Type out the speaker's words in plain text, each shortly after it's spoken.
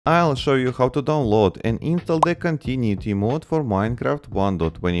I'll show you how to download and install the continuity mod for Minecraft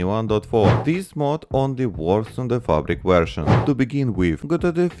 1.21.4. This mod only works on the Fabric version. To begin with, go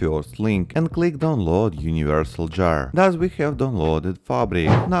to the first link and click download universal jar. Thus we have downloaded Fabric.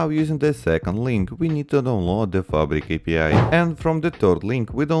 Now using the second link we need to download the Fabric API. And from the third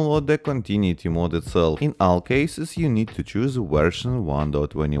link we download the continuity mod itself. In all cases you need to choose version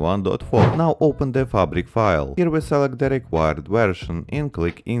 1.21.4. Now open the Fabric file. Here we select the required version and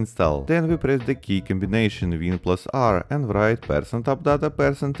click install. Then we press the key combination Win plus R and write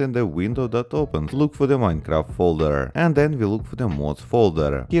 %appdata% in the window that opens. Look for the Minecraft folder. And then we look for the mods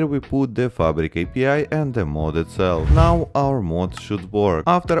folder. Here we put the Fabric API and the mod itself. Now our mod should work.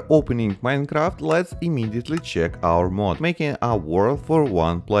 After opening Minecraft, let's immediately check our mod, making a world for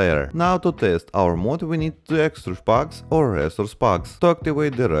one player. Now to test our mod we need to extrude packs or resource packs. To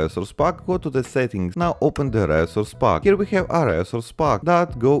activate the resource pack, go to the settings. Now open the resource pack. Here we have a resource pack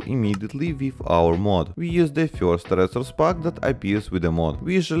that go immediately with our mod. We use the first resource pack that appears with the mod.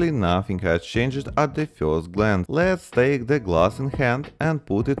 Visually nothing has changed at the first glance. Let's take the glass in hand and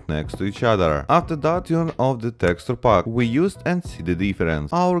put it next to each other. After that, turn off the texture pack we used and see the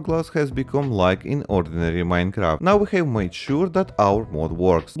difference. Our glass has become like in ordinary Minecraft. Now we have made sure that our mod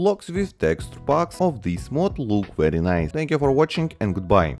works. Blocks with texture packs of this mod look very nice. Thank you for watching and goodbye.